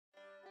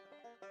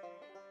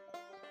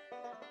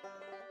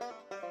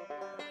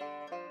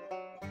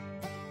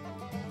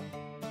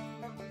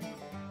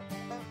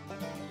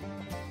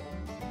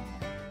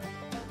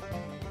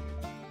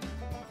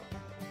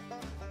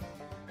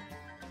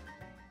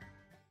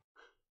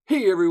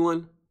Hey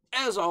everyone,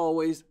 as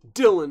always,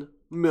 Dylan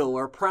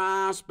Miller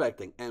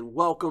Prospecting, and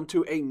welcome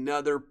to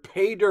another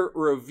Paydirt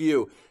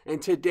review.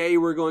 And today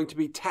we're going to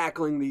be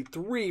tackling the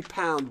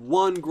 3-pound,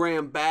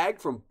 1-gram bag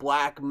from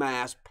Black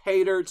Mass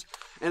Paydirts,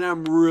 and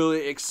I'm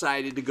really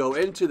excited to go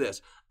into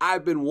this.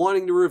 I've been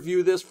wanting to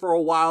review this for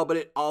a while, but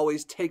it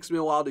always takes me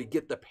a while to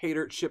get the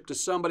Paydirt shipped to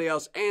somebody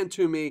else and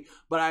to me,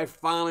 but I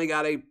finally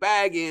got a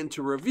bag in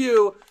to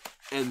review,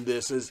 and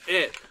this is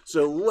it.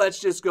 So let's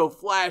just go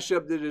flash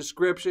up the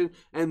description,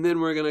 and then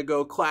we're going to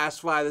go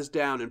classify this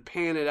down and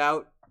pan it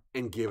out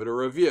and give it a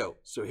review.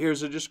 So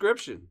here's the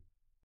description.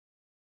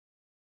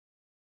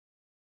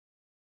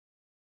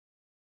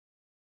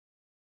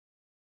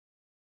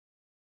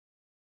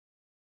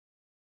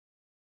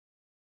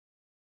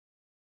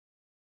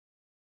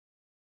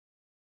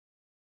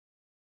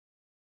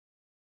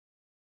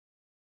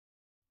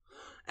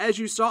 As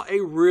you saw,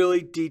 a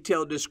really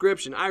detailed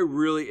description. I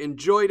really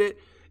enjoyed it.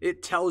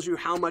 It tells you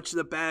how much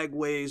the bag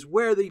weighs,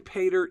 where the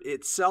Paydirt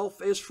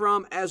itself is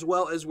from, as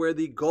well as where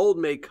the gold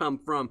may come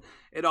from.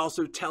 It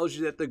also tells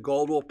you that the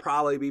gold will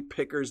probably be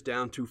pickers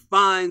down to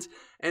fines,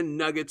 and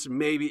nuggets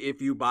maybe if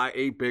you buy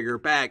a bigger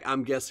bag.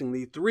 I'm guessing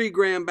the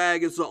 3-gram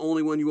bag is the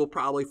only one you will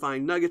probably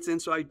find nuggets in,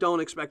 so I don't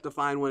expect to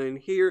find one in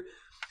here.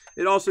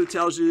 It also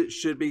tells you it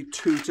should be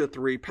 2 to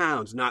 3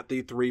 pounds, not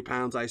the 3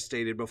 pounds I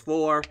stated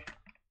before.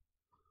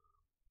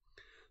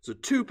 So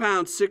 2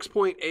 pounds,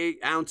 6.8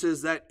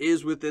 ounces, that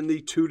is within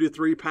the 2 to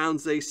 3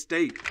 pounds they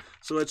state.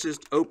 So let's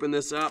just open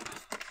this up,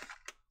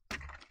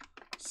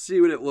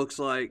 see what it looks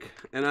like,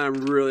 and I'm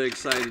really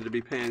excited to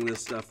be panning this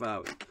stuff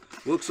out.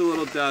 Looks a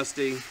little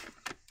dusty,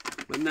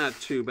 but not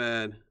too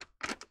bad.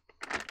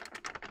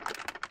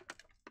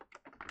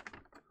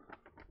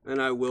 And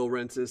I will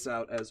rinse this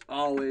out as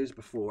always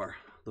before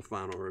the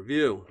final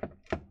review.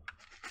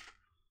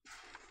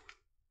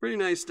 Pretty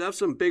nice stuff,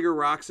 some bigger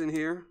rocks in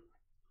here.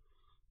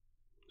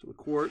 Some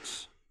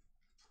quartz,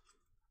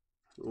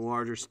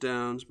 larger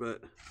stones,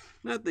 but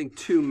nothing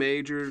too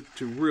major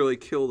to really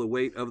kill the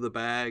weight of the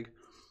bag.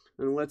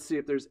 And let's see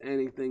if there's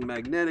anything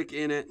magnetic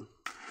in it.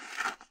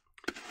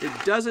 It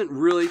doesn't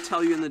really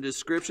tell you in the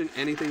description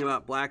anything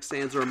about black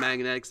sands or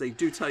magnetics. They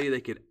do tell you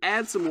they could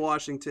add some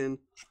Washington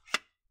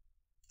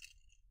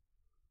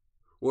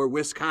or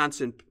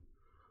Wisconsin.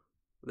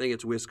 I think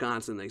it's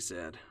Wisconsin, they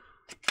said.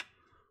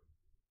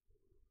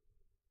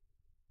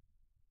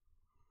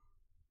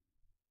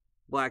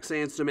 Black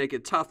sands to make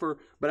it tougher,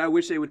 but I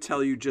wish they would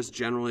tell you just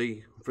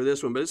generally for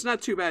this one, but it's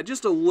not too bad,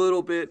 just a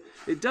little bit.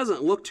 It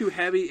doesn't look too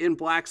heavy in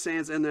black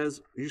sands, and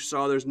as you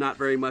saw, there's not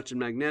very much in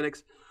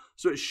magnetics,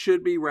 so it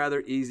should be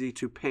rather easy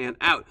to pan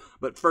out.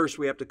 But first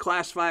we have to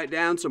classify it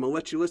down, so I'm gonna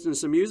let you listen to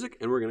some music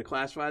and we're gonna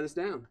classify this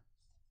down.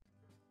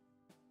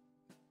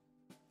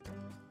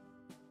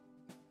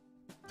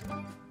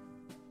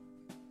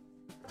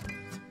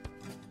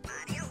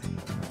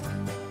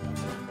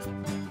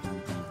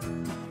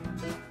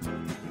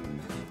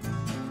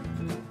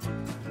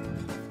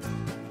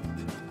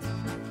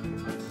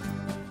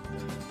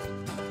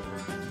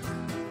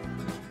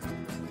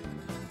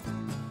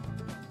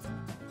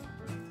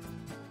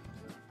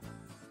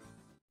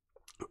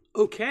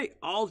 Okay,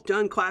 all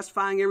done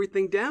classifying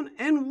everything down,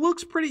 and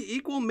looks pretty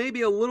equal,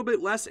 maybe a little bit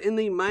less in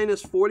the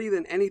 -40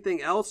 than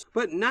anything else,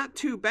 but not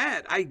too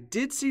bad. I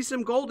did see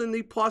some gold in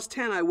the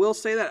 +10, I will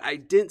say that. I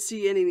didn't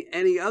see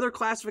any other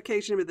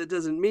classification, but that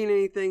doesn't mean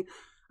anything.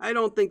 I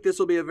don't think this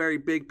will be a very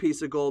big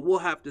piece of gold. We'll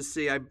have to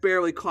see. I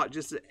barely caught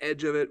just the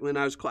edge of it when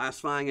I was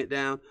classifying it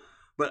down,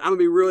 but I'm going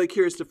to be really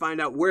curious to find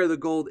out where the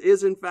gold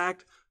is, in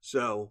fact,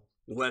 so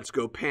let's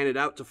go pan it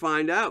out to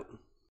find out.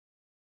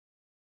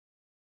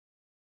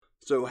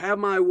 So have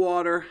my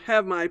water,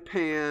 have my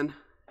pan,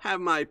 have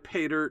my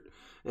Paydirt,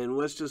 and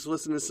let's just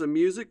listen to some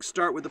music.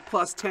 Start with the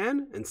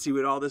 +10 and see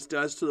what all this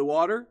does to the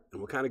water and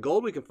what kind of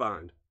gold we can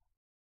find.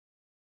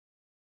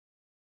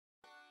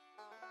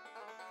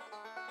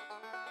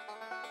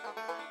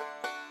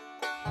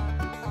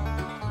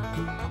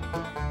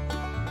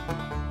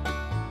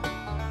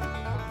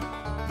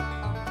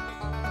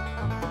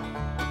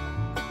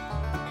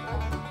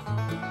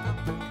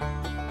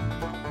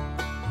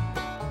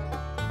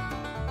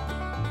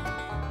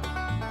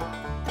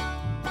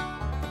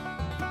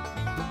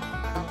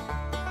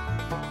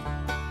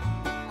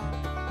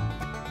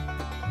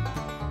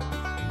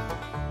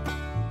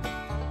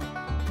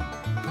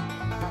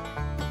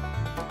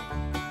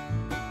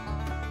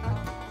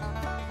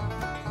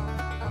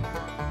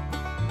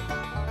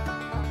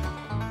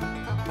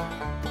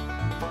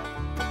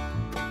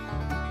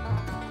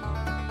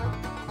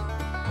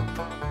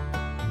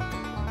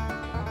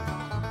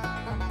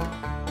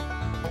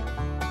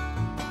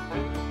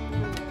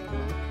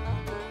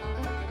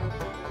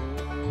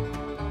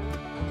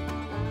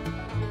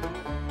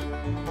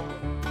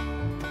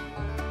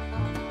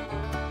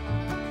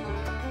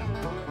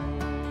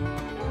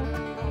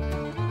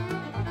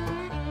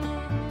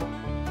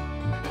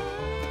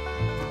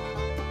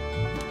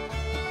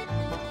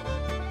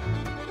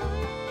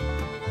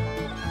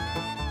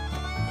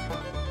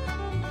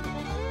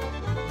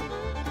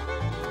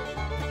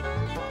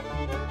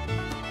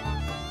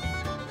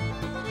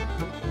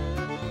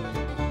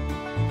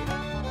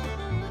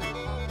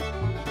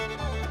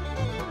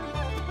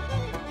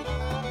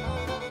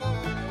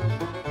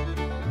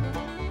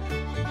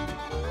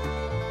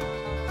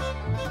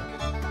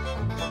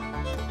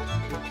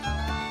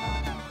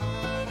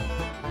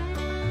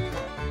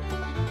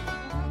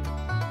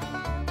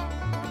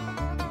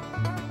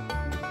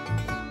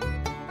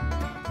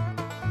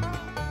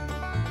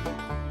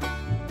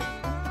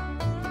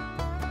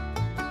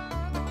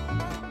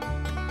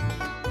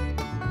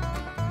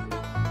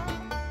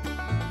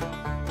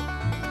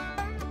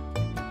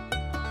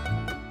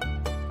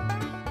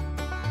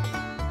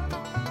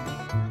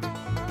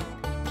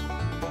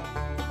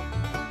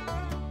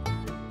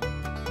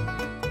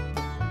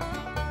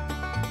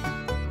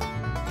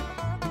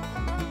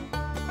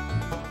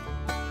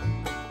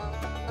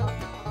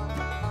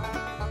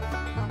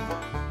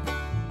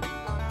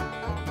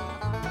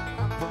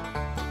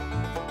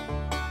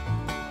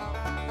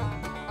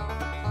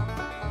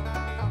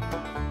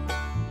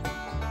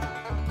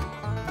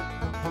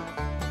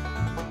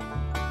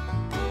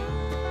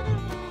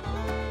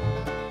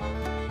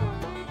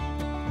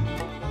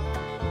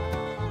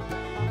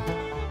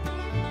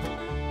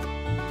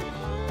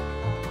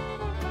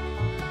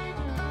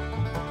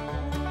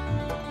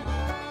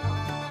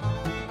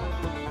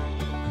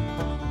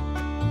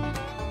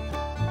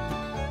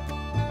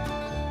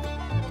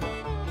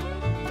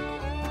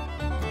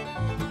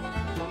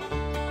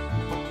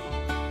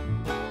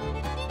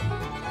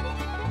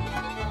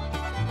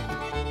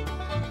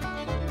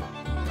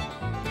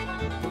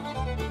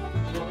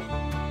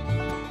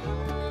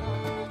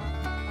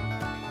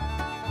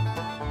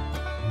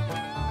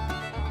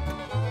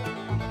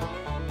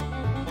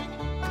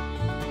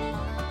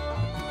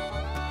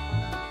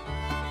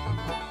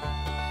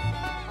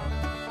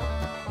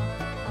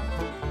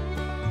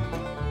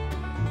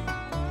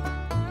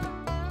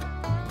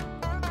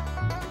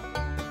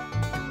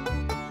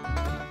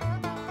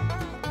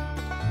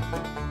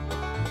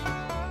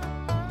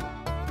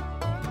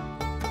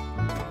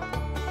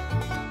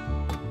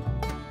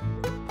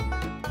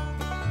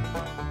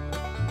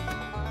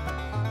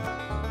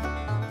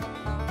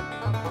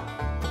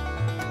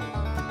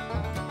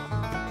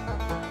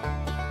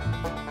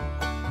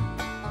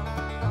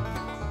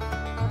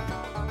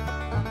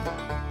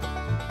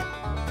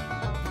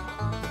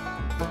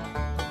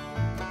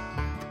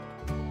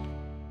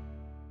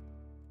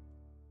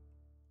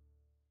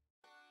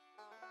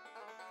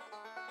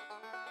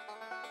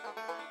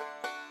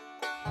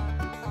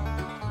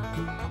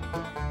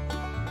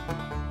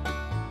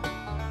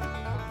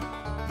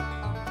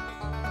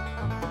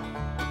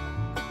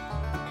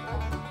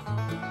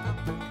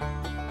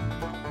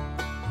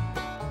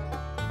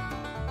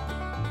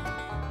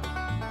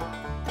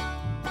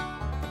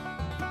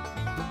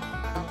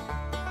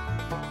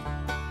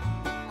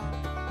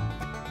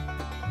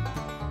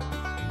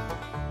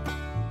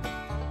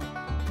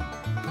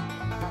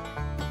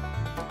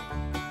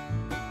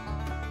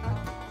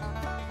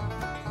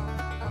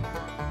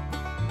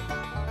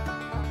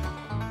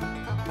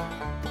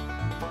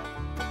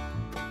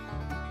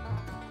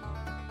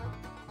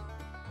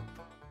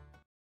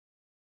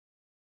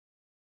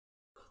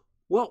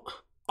 Well,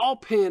 all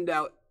panned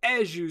out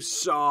as you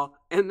saw,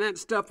 and that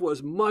stuff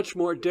was much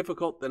more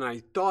difficult than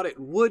I thought it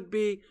would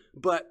be,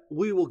 but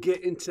we will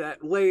get into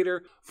that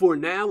later. For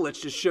now,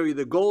 let's just show you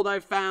the gold I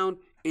found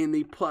in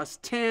the plus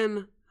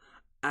 10.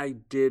 I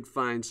did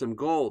find some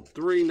gold.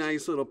 3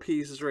 nice little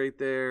pieces right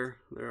there.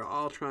 They're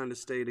all trying to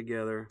stay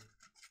together.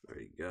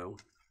 There you go.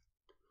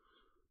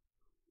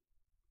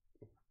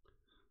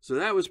 So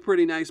that was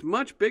pretty nice.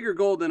 Much bigger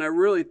gold than I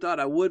really thought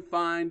I would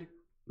find.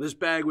 This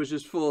bag was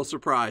just full of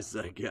surprises,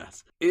 I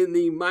guess. In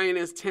the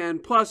minus 10,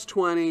 plus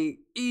 20,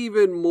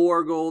 even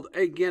more gold.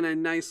 Again, a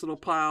nice little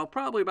pile.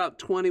 Probably about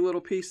 20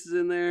 little pieces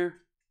in there.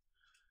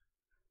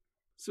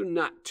 So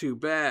not too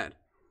bad.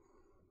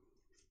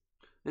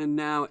 And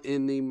now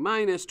in the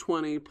minus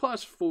 20,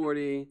 plus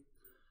 40,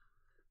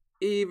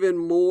 even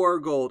more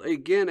gold.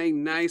 Again, a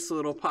nice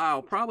little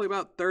pile. Probably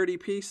about 30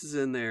 pieces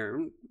in there.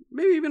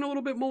 Maybe even a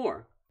little bit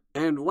more.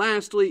 And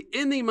lastly,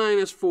 in the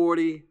minus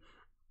 40,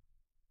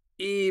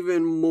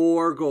 even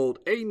more gold.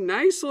 A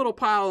nice little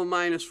pile of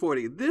minus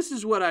 40. This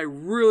is what I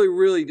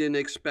really didn't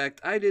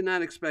expect. I did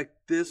not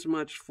expect this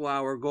much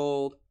flour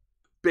gold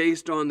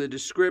based on the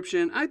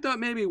description. I thought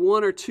maybe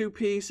 1 or 2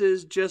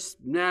 pieces,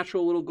 just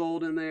natural little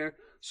gold in there.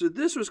 So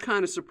this was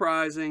kind of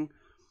surprising.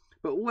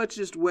 But let's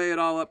just weigh it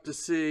all up to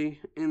see.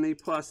 In the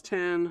plus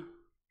 10.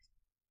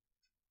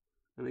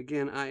 And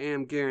again, I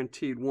am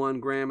guaranteed 1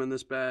 gram in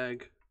this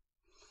bag.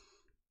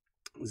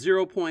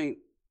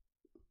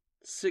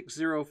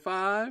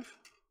 0.605.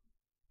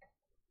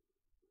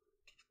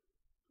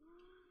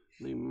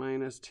 The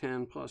minus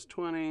 10 plus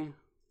 20.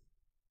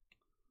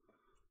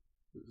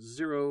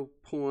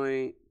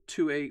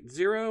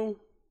 0.280.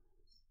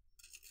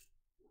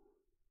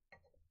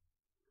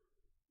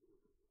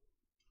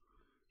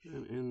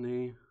 And in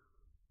the,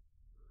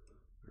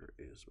 where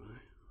is my,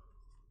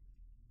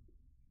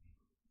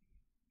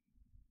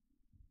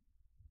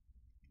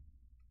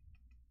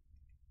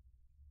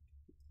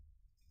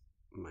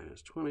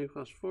 minus 20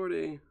 plus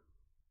 40,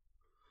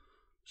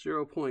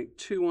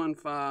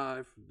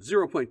 0.215,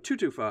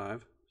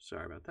 0.225,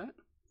 sorry about that,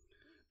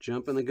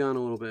 jumping the gun a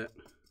little bit.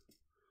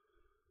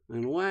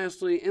 And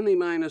lastly, in the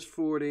minus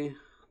 40,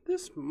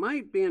 this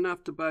might be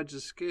enough to budge the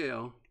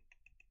scale.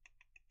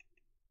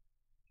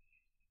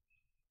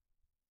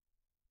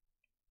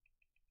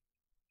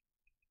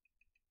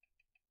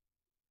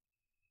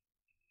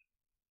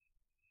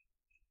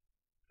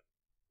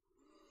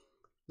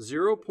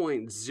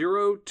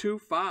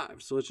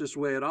 $0.025. So let's just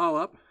weigh it all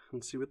up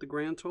and see what the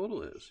grand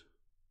total is.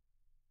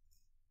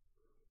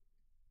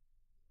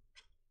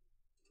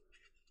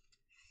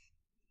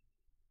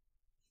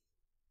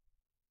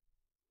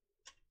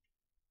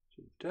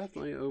 So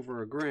definitely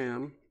over a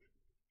gram.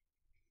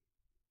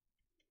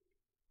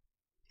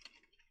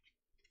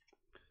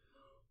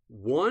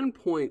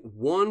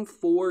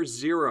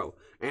 $1.140.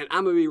 And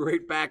I'm going to be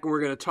right back and we're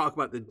going to talk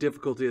about the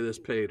difficulty of this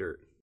Paydirt.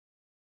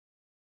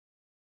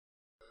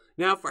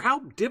 Now, for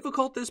how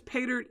difficult this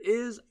Paydirt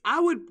is, I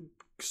would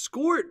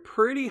score it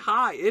pretty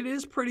high. It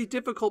is pretty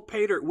difficult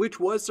Paydirt, which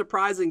was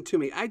surprising to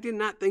me. I did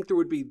not think there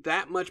would be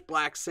that much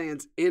black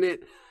sands in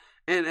it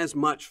and as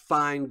much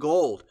fine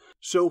gold.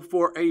 So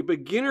for a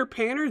beginner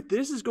panner,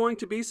 this is going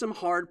to be some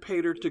hard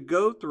Paydirt to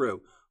go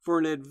through. For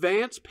an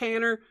advanced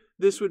panner,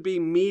 this would be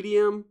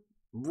medium,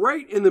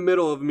 right in the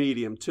middle of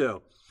medium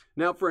too.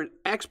 Now for an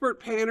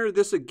expert panner,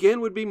 this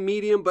again would be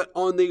medium, but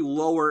on the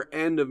lower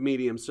end of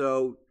medium.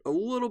 So a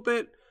little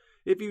bit.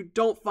 If you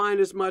don't find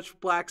as much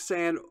black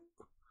sand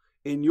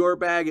in your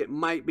bag, it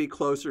might be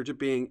closer to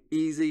being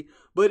easy.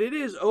 But it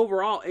is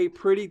overall a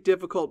pretty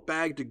difficult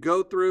bag to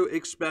go through,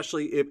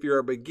 especially if you're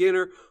a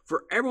beginner.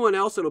 For everyone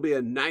else, it'll be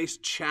a nice,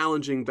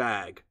 challenging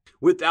bag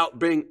without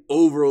being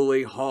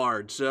overly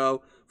hard.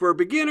 So for a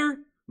beginner,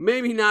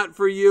 maybe not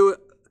for you.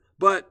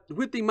 But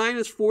with the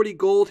minus 40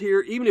 gold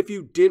here, even if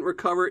you didn't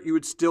recover it, you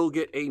would still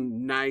get a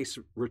nice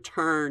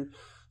return.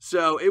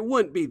 So it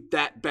wouldn't be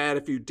that bad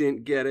if you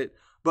didn't get it.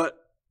 But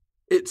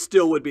it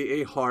still would be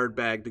a hard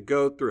bag to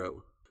go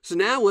through. So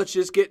now let's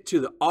just get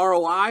to the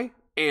ROI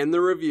and the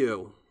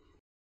review.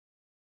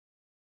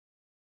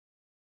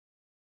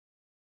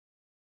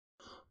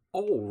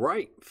 All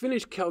right,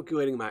 finished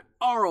calculating my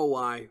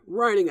ROI,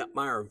 writing up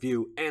my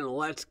review, and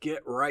let's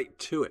get right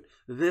to it.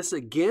 This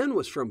again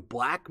was from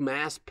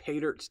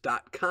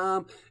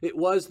blackmasspaydirts.com. It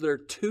was their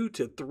 2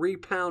 to 3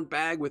 pound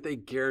bag with a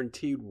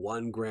guaranteed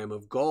 1 gram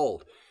of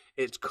gold.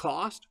 Its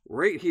cost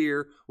right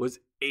here was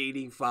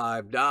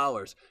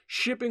 $85.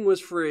 Shipping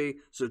was free,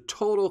 so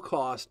total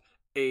cost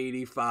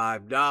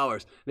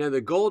 $85. Now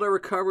the gold I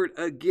recovered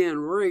again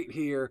right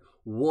here,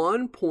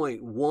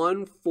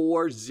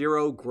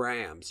 1.140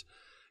 grams.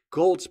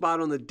 Gold spot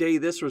on the day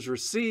this was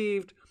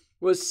received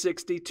was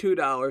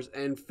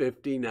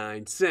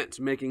 $62.59,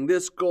 making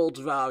this gold's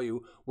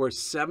value worth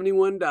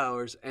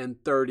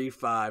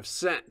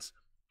 $71.35,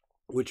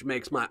 which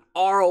makes my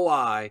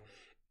ROI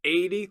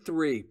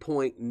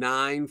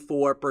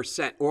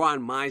 83.94%, or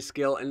on my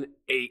scale, an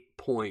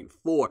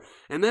 8.4.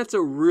 And that's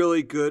a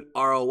really good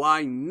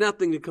ROI,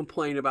 nothing to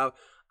complain about.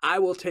 I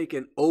will take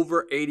an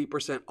over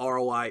 80%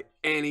 ROI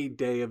any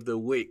day of the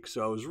week.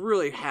 So I was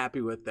really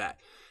happy with that.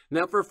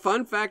 Now for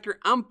fun factor,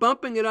 I'm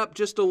bumping it up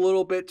just a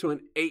little bit to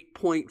an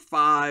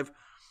 8.5.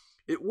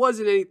 It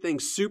wasn't anything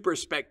super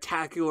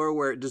spectacular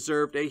where it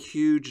deserved a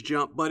huge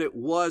jump, but it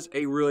was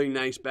a really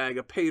nice bag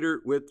of Paydirt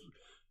with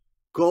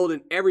gold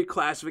in every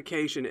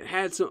classification. It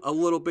had a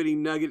little bitty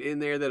nugget in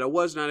there that I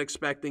was not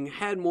expecting. It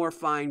had more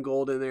fine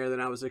gold in there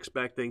than I was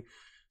expecting.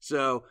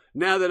 So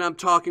now that I'm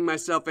talking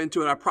myself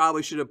into it, I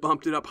probably should have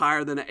bumped it up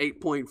higher than an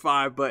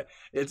 8.5, but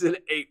it's an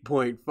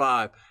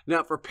 8.5.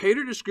 Now for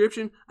Paydirt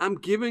description, I'm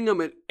giving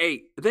them an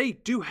 8. They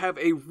do have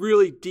a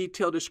really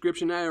detailed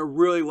description. I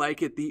really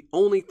like it. The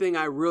only thing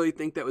I really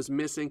think that was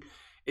missing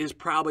is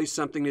probably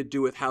something to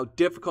do with how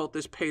difficult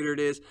this Paydirt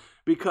is,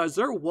 because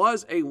there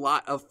was a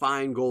lot of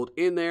fine gold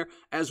in there,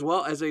 as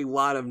well as a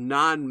lot of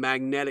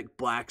non-magnetic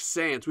black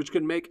sands, which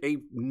could make a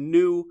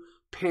new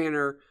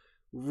panner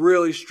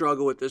really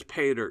struggle with this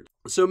Paydirt.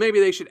 So maybe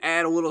they should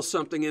add a little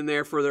something in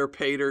there for their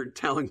Paydirt,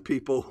 telling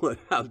people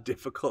how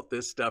difficult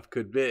this stuff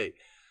could be.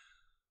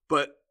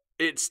 But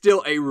it's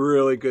still a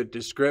really good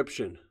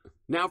description.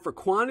 Now for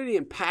quantity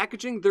and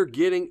packaging, they're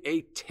getting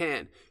a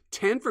 10.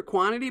 10 for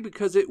quantity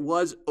because it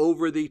was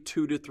over the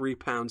 2 to 3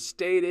 pounds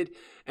stated.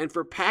 And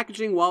for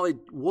packaging, while it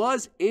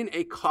was in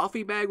a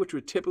coffee bag, which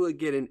would typically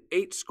get an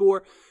 8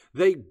 score,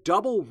 they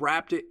double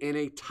wrapped it in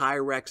a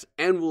Tyrex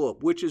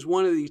envelope, which is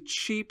one of the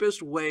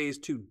cheapest ways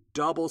to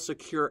double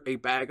secure a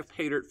bag of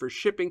Paydirt for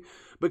shipping,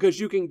 because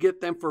you can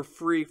get them for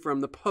free from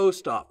the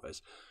post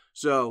office.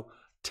 So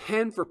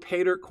 10 for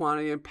Paydirt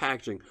quantity and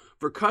packaging.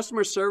 For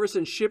customer service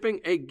and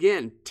shipping,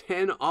 again,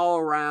 10 all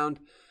around.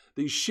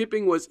 The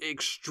shipping was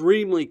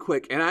extremely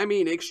quick, and I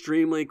mean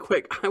extremely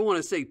quick. I want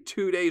to say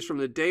 2 days from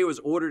the day it was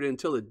ordered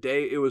until the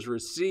day it was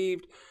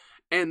received,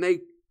 and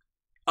they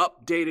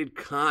updated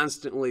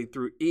constantly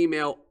through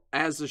email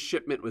as the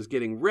shipment was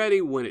getting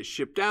ready. When it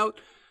shipped out,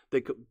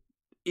 they could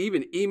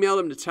even email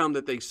them to tell them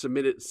that they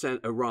sent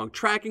a wrong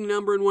tracking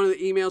number in one of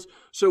the emails.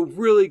 So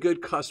really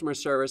good customer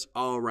service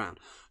all around.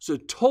 So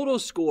total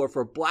score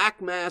for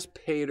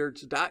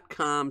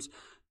blackmasspaydirts.com's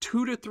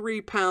 2 to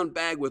 3 pound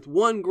bag with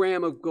 1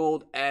 gram of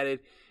gold added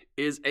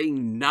is a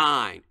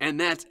 9, and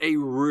that's a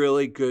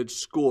really good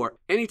score.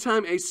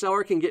 Anytime a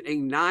seller can get a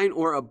 9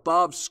 or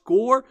above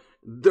score,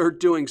 they're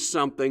doing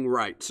something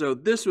right. So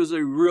this was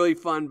a really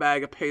fun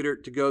bag of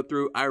Paydirt to go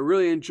through. I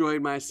really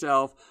enjoyed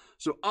myself.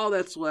 So all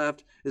that's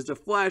left is to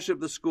flash up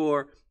the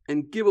score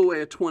and give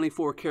away a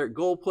 24 karat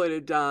gold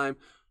plated dime.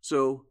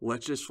 So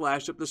let's just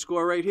flash up the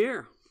score right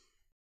here.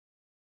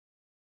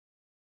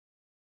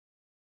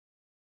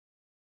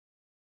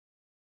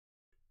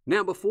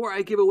 Now, before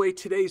I give away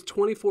today's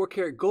 24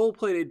 karat gold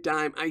plated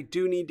dime, I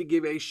do need to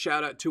give a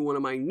shout out to one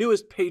of my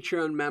newest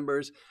Patreon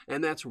members,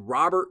 and that's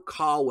Robert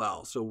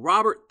Caldwell. So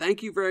Robert,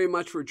 thank you very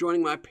much for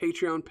joining my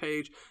Patreon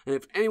page. And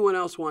if anyone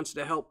else wants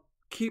to help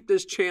keep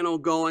this channel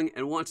going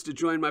and wants to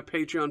join my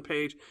Patreon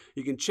page,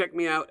 you can check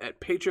me out at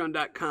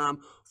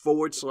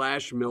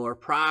patreon.com/Miller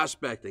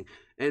Prospecting.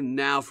 And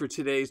now for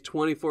today's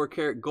 24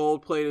 karat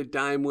gold plated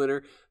dime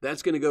winner,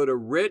 that's going to go to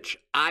Rich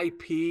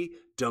IP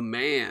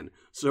Demand.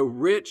 So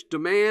Rich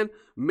Demand,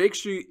 make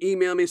sure you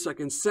email me so I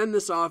can send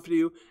this off to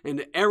you. And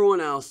to everyone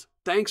else,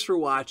 thanks for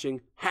watching.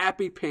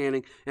 Happy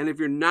panning. And if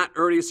you're not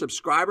already a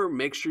subscriber,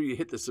 make sure you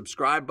hit the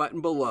subscribe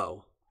button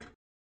below.